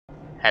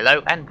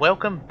Hello and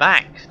welcome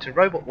back to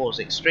Robot Wars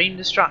Extreme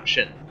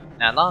Destruction.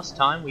 Now last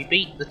time we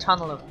beat the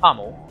Tunnel of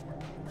Pummel,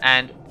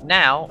 and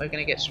now we're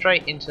going to get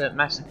straight into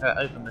Massacre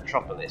over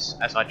Metropolis,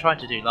 as I tried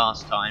to do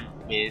last time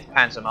with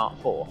Panzer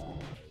MK.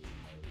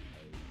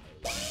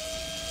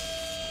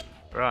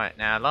 Right,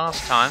 now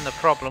last time the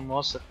problem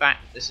was the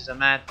fact this is a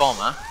mad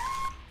bomber,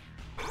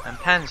 and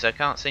Panzer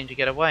can't seem to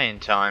get away in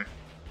time.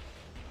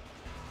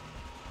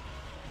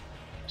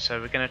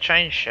 So we're going to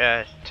change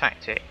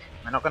tactic.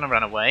 We're not going to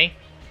run away.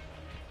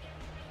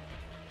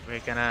 We're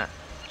going to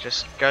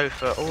just go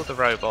for all the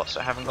robots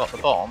that haven't got the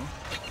bomb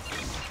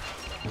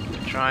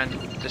and try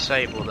and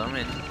disable them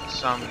in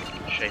some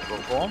shape or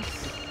form.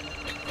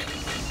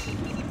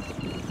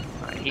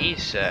 Right,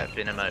 he's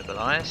been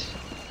immobilised.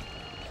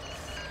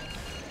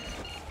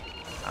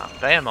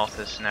 Behemoth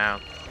has now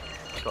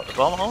got the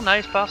bomb. Oh no,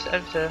 he's passed it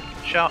over to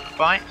Shark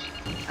Bite,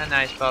 and now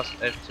he's passed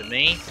it over to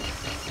me.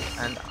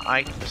 And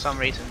I, for some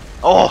reason,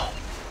 oh,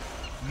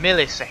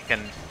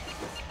 millisecond.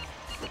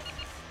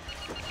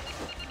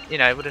 You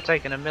know, it would have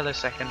taken a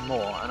millisecond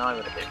more, and I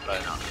would have been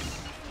blown up.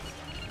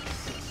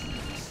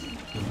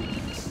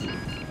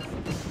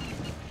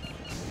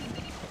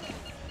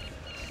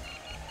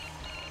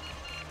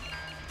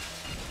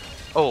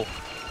 Oh,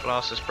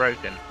 glass is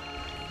broken.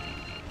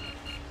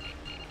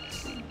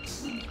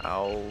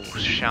 Oh,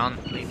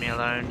 shan't leave me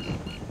alone.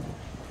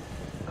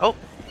 Oh!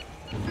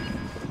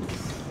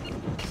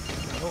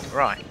 Oh,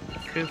 right.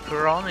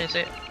 Cooperon, is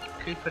it?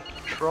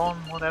 Coopertron,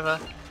 whatever.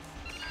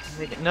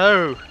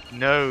 No!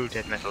 No,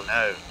 Dead Metal,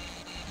 no.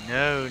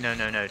 No, no,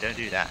 no, no, don't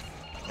do that.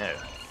 No.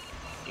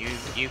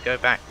 You go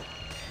back.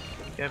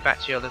 Go back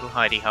to your little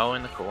hidey hole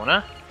in the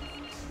corner.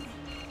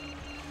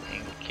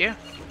 Thank you.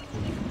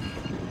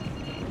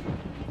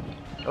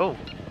 Oh!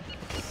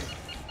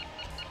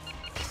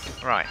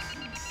 Right.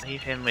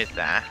 Leave him with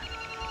that.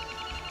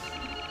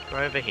 Go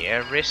over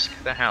here, risk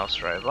the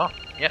house robot.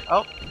 Yep,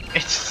 oh!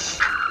 It's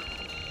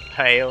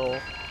pale.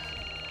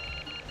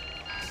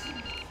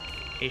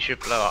 He should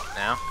blow up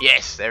now.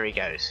 Yes, there he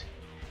goes.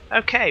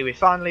 Okay, we've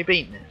finally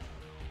beaten him.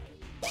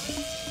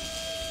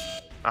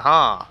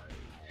 Aha!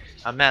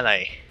 A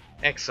melee.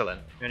 Excellent.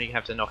 We only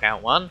have to knock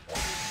out one.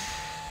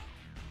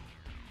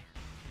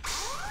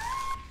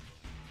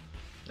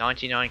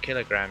 99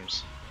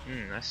 kilograms.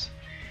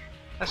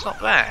 That's not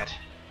bad.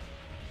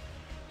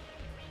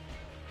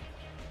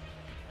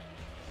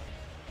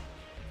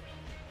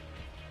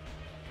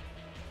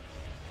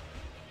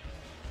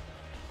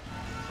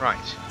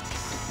 Right.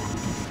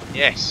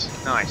 Yes,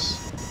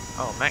 nice.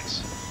 Oh,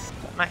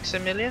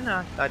 Maximilian?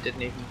 I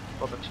didn't even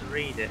bother to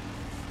read it.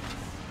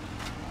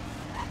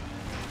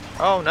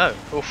 Oh no!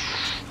 Oof.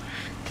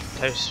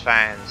 Those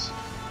fans.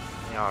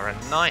 They are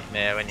a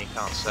nightmare when you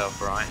can't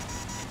self-right.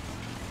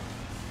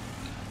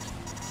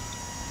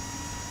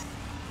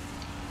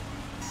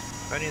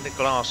 If only the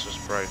glass was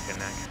broken,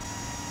 I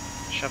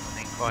could shove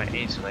them in quite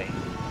easily.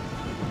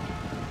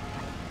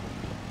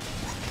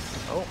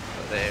 Oh,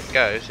 well, there it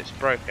goes. It's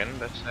broken,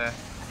 but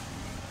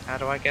how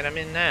do I get him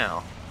in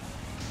now?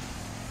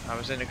 I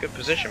was in a good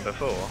position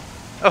before.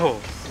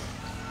 Oh!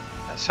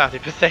 That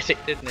sounded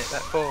pathetic, didn't it?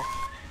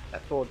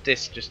 That poor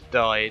disc just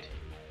died.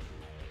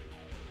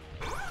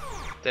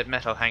 Dead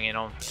Metal hanging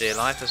on for dear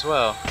life as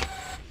well.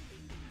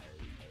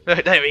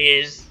 Look, there he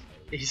is!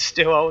 He's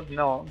still holding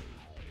on.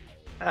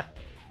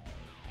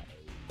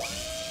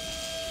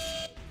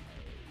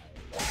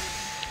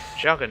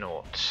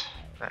 Juggernaut.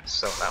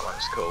 That's what that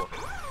one's called.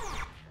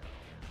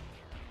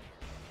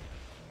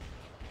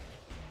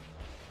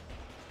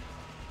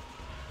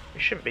 It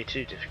shouldn't be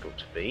too difficult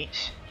to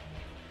beat.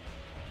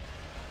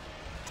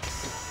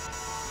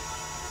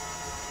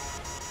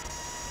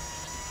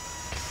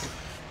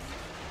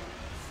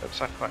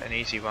 Looks like quite an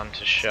easy one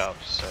to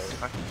shove, so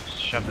if I can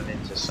shove it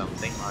into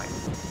something like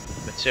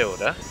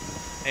Matilda.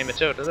 Hey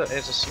Matilda, look,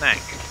 there's a snack.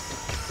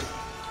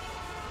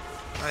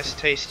 Nice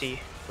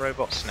tasty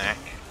robot snack.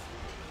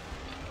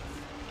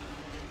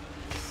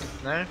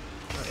 No?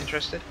 Not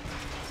interested?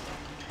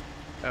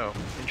 Oh,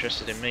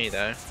 interested in me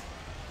though.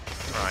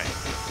 Right,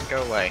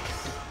 go away.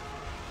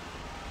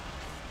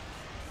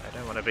 I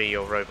don't want to be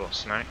your robot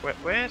snack.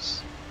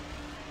 Where's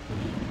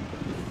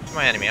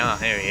my enemy? Ah,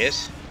 here he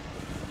is.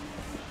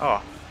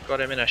 Oh, got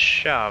him in a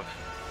shove.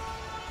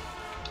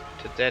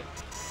 To Dead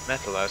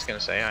Metal, I was going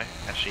to say. I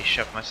actually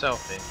shoved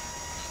myself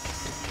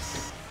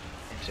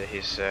into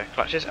his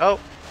clutches. Oh!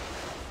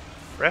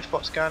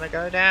 Refbot's going to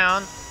go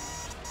down.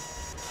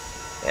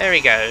 There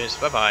he goes.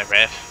 Bye bye,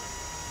 Ref.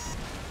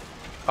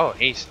 Oh,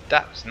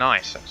 that was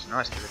nice. That was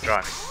nice to the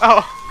driving.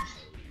 Oh!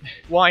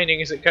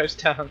 Whining as it goes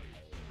down.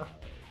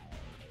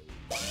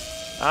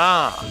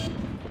 Ah!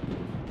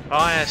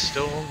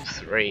 Firestorm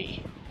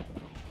 3.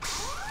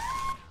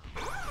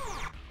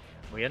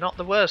 We are not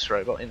the worst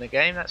robot in the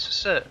game, that's for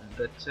certain,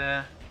 but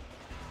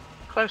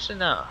close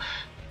enough.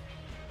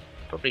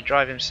 Probably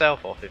drive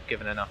himself off if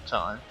given enough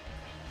time.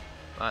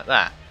 Like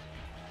that.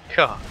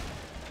 God.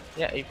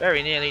 Yeah, he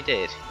very nearly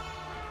did.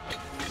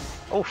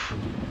 Oof!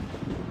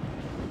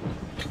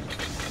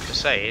 To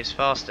say, he's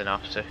fast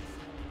enough to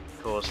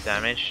cause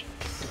damage.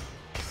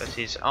 but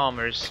his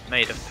armour is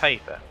made of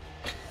paper,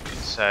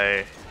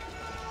 so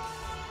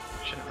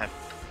shouldn't have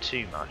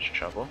too much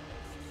trouble.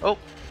 Oh,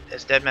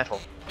 there's dead metal.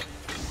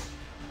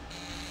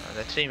 Oh,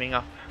 they're teaming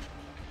up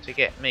to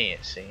get me,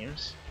 it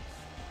seems.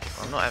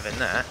 Well, I'm not having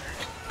that.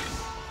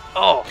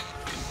 Oh!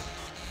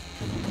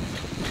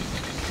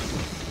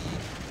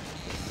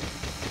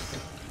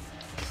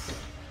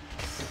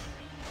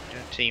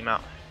 Don't team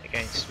up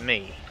against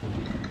me.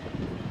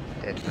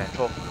 Dead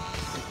metal.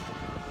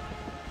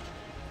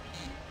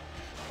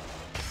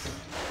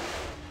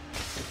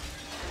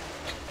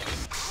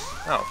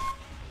 Oh.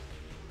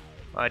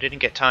 I didn't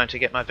get time to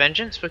get my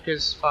vengeance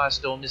because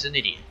Firestorm is an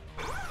idiot.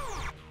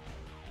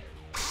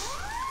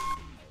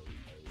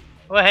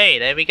 Well, hey,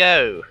 there we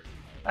go.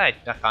 I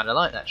kind of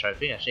like that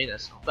trophy, actually,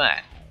 that's not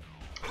bad.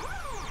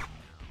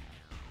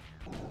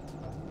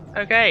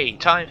 Okay,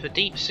 time for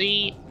deep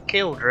sea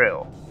kill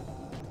drill.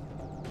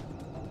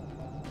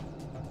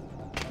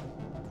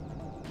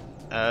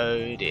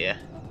 Oh dear.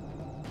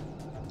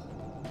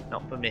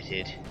 Not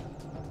permitted.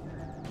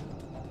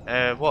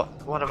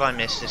 What have I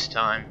missed this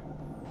time?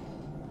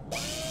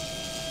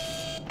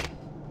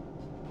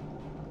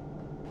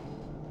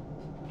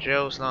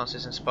 Drills,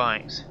 lances and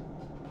spikes.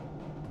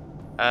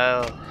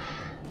 Oh.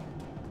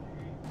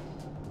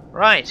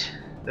 Right,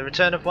 the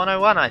return of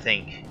 101, I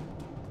think.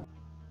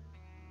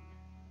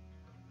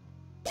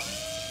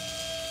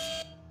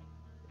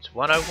 It's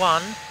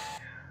 101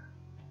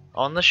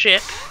 on the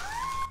ship,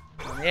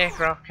 on the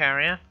aircraft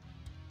carrier.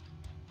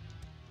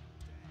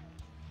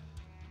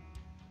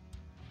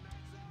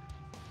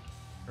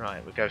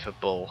 Right, we'll go for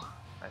Bull,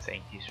 I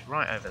think. He's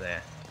right over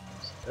there.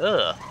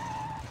 Ugh!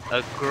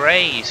 A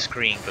grey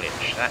screen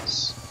glitch.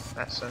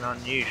 That's an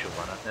unusual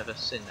one. I've never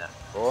seen that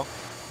before.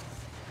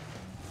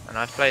 And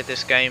I've played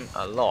this game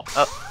a lot.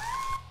 Oh!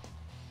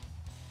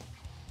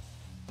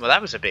 Well,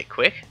 that was a bit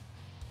quick.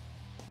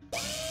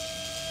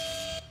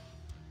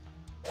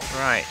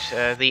 Right,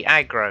 the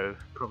aggro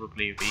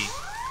probably be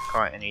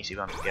quite an easy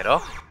one to get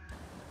off.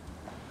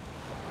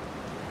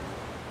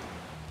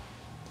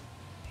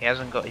 He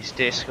hasn't got his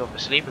disc,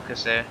 obviously,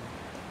 because they're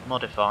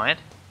modified.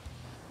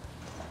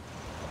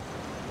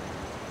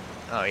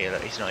 Oh yeah,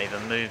 look, he's not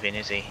even moving,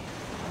 is he?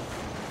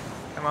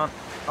 Come on,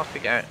 off we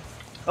go.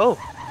 Oh!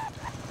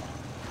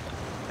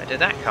 Where did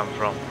that come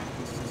from?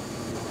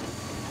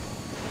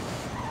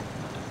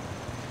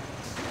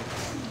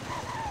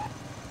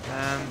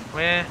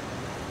 Where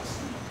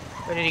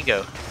did he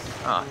go?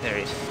 Ah, there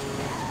he is.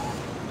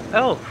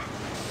 Oh!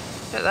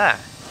 Look at that.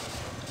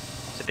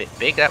 It's a bit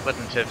big. That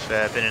wouldn't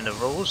have been in the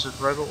rules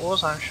of Robot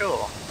Wars, I'm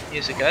sure.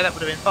 Years ago, that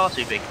would have been far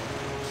too big.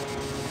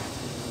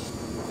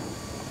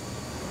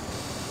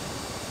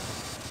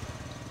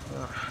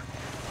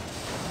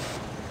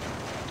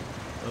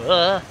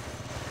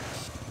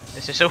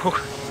 This is all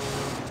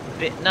a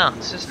bit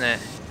nuts, isn't it?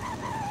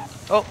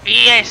 Oh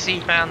yes, he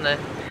found the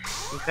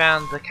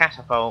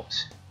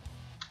catapult.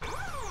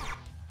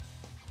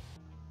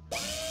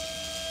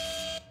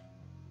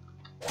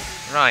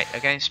 Right,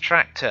 against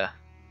Tractor.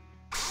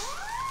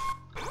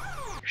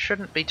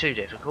 Shouldn't be too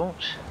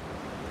difficult.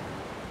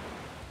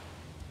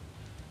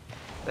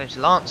 Those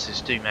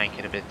lances do make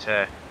it a bit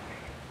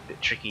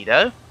tricky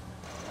though.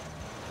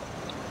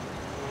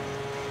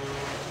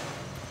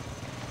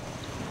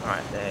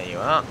 Right, there you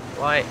are.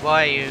 Why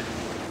are you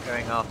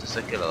going after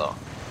Sir Killalot?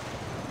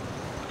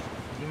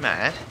 You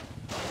mad?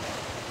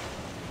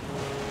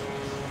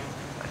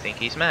 I think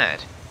he's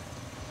mad.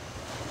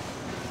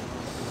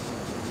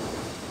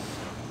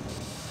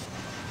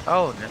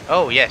 Oh no.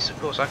 Oh yes, of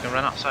course I can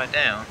run upside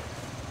down.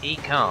 He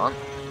can't.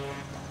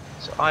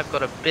 So I've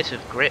got a bit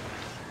of grip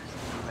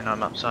when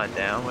I'm upside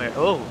down.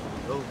 Oh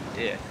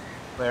dear.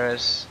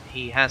 Whereas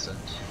he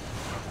hasn't.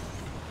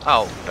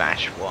 Oh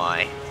bash,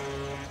 why?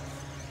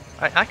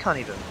 I can't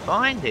even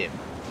find him.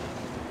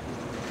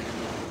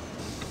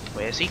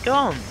 Where's he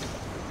gone?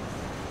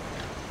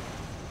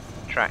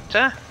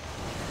 Tractor?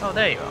 Oh,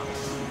 there you are.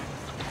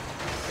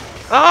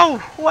 Oh,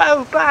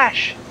 whoa,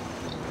 bash!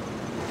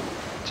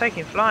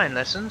 Taking flying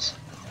lessons.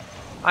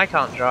 I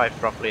can't drive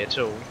properly at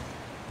all.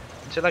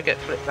 Until I get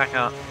flipped back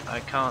up,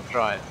 I can't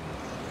drive.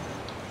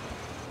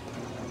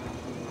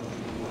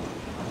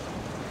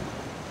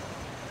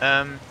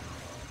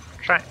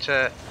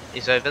 Tractor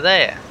is over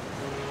there.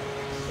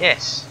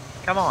 Yes.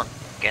 Come on,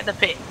 get the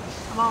pit.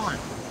 Come on.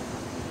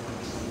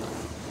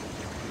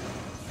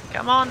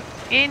 Come on,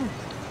 in.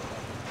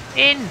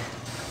 In.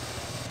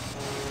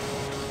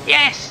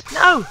 Yes.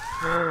 No.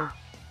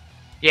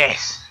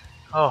 Yes.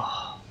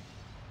 Oh,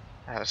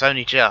 that was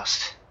only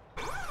just.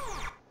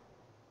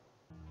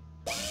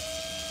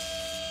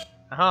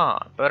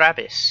 Aha,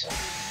 Barabbas.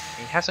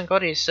 He hasn't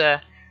got his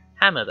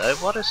hammer though.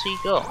 What has he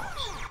got?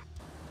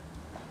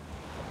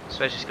 I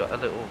suppose he's got a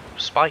little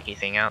spiky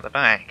thing out the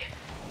back.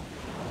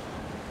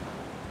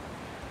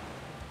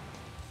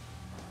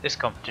 This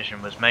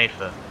competition was made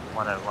for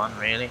 101,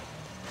 really.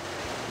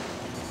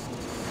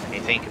 When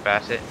you think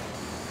about it.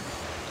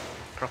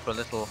 Proper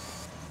little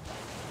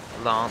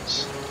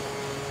lance.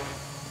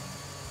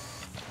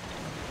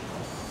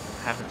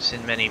 Haven't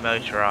seen many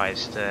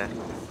motorised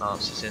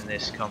answers in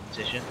this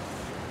competition.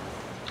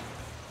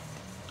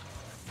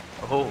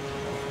 Oh,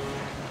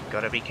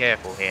 gotta be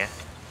careful here.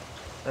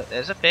 Look,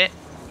 there's a pit.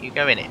 You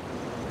go in it.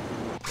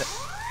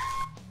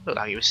 Looked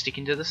like he was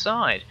sticking to the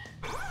side.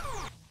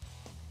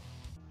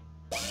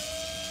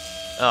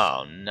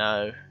 Oh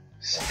no,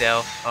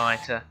 stealth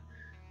fighter.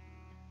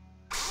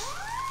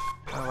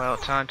 Oh well,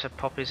 time to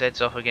pop his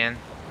heads off again.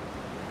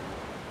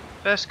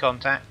 First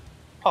contact,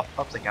 pop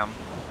the gun.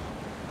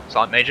 It's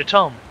like Major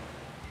Tom.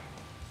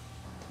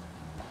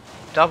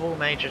 Double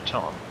Major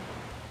Tom.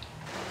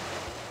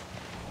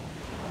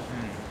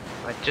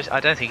 I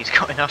don't think he's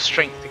got enough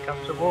strength to come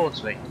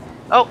towards me.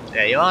 Oh,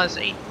 there you are,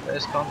 see?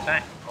 First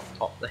contact,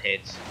 pop the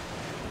heads.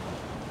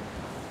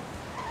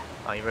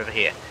 Oh, you're over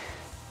here.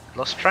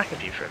 Lost track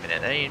of you for a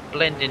minute there. You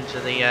blend into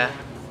the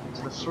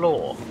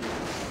floor.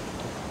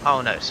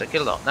 Oh no,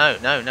 circular lock. No.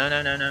 Not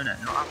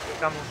after you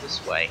come all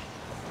this way.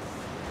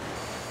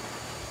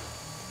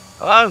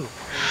 Oh!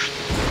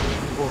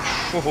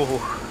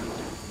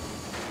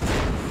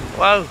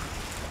 Whoa!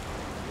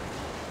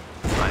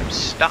 I'm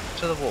stuck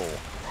to the wall.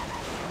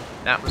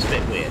 That was a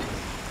bit weird.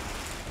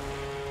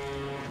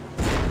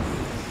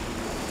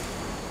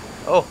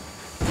 Oh!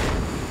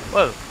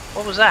 Whoa!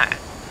 What was that?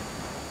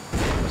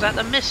 Was that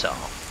the missile?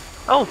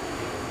 Oh!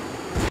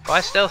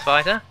 Bye, stealth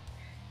fighter.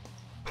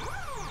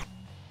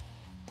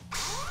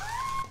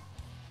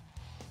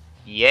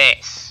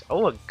 Yes!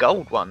 Oh, a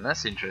gold one.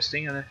 That's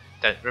interesting. I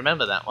don't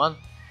remember that one.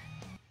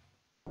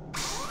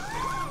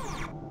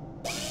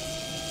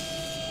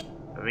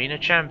 Arena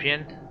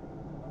champion.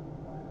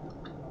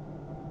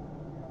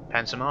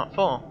 Panzer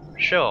MK.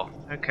 Sure.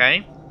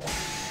 Okay.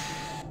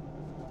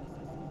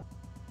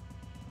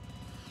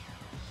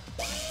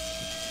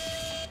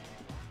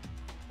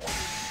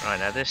 Right,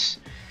 now this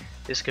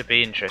could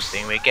be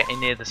interesting. We're getting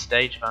near the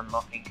stage of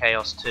unlocking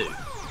Chaos 2.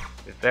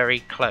 We're very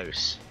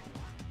close.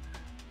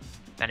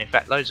 And in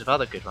fact loads of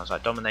other good ones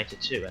like Dominator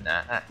 2 and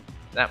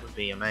that would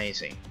be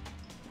amazing.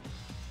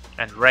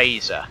 And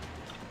Razor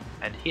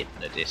and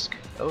Hypnodisc.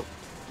 Oh,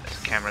 there's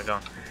the camera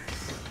gone.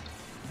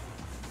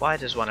 Why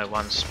does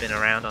 101 spin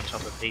around on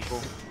top of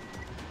people?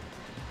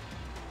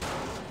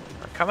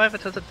 Right, come over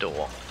to the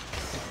door.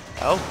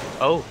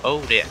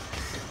 Oh dear.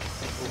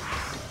 Oof.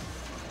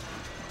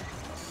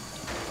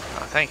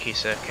 Oh, thank you,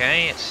 Sir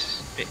K.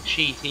 It's a bit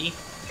cheaty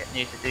getting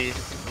you to do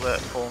the work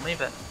for me,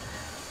 but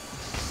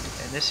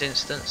in this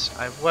instance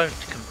I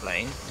won't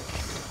complain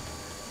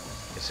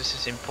because this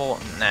is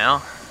important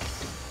now.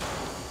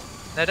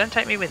 No, don't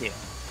take me with you.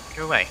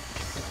 Go away.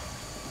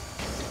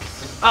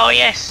 Oh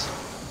yes!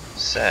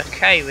 Sir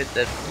K with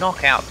the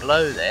knockout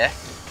blow there.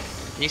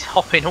 He's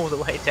hopping all the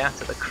way down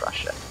to the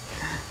crusher.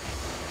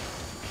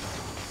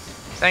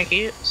 Thank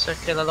you, Sir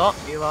Killalot.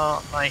 You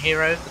are my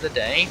hero for the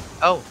day.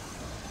 Oh!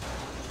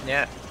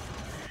 Yeah.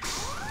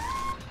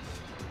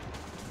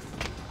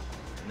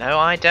 No,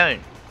 I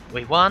don't.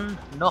 We won,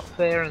 not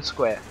fair and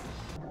square.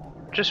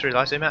 Just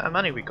realised the amount of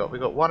money we got. We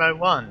got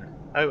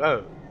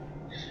 101.00.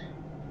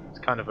 It's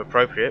kind of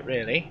appropriate,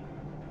 really.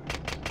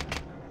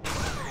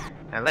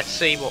 Now let's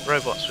see what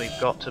robots we've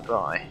got to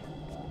buy.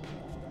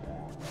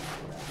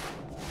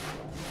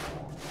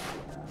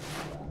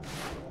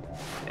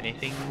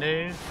 Anything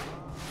new?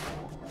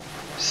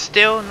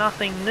 Still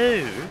nothing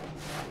new?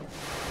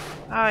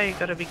 Oh, you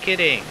gotta be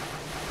kidding.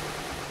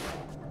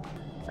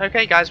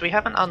 Okay guys, we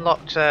haven't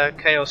unlocked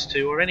Chaos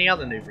 2 or any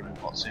other new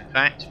robots in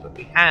fact, but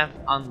we have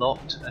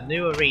unlocked a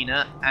new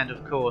arena and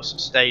of course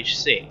stage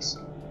 6.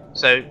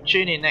 So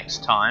tune in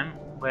next time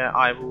where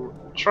I will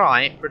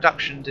try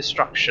Production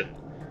Destruction.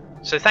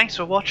 So thanks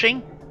for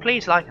watching,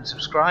 please like and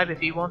subscribe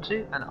if you want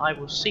to, and I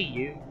will see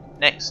you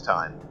next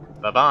time.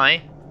 Bye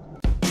bye.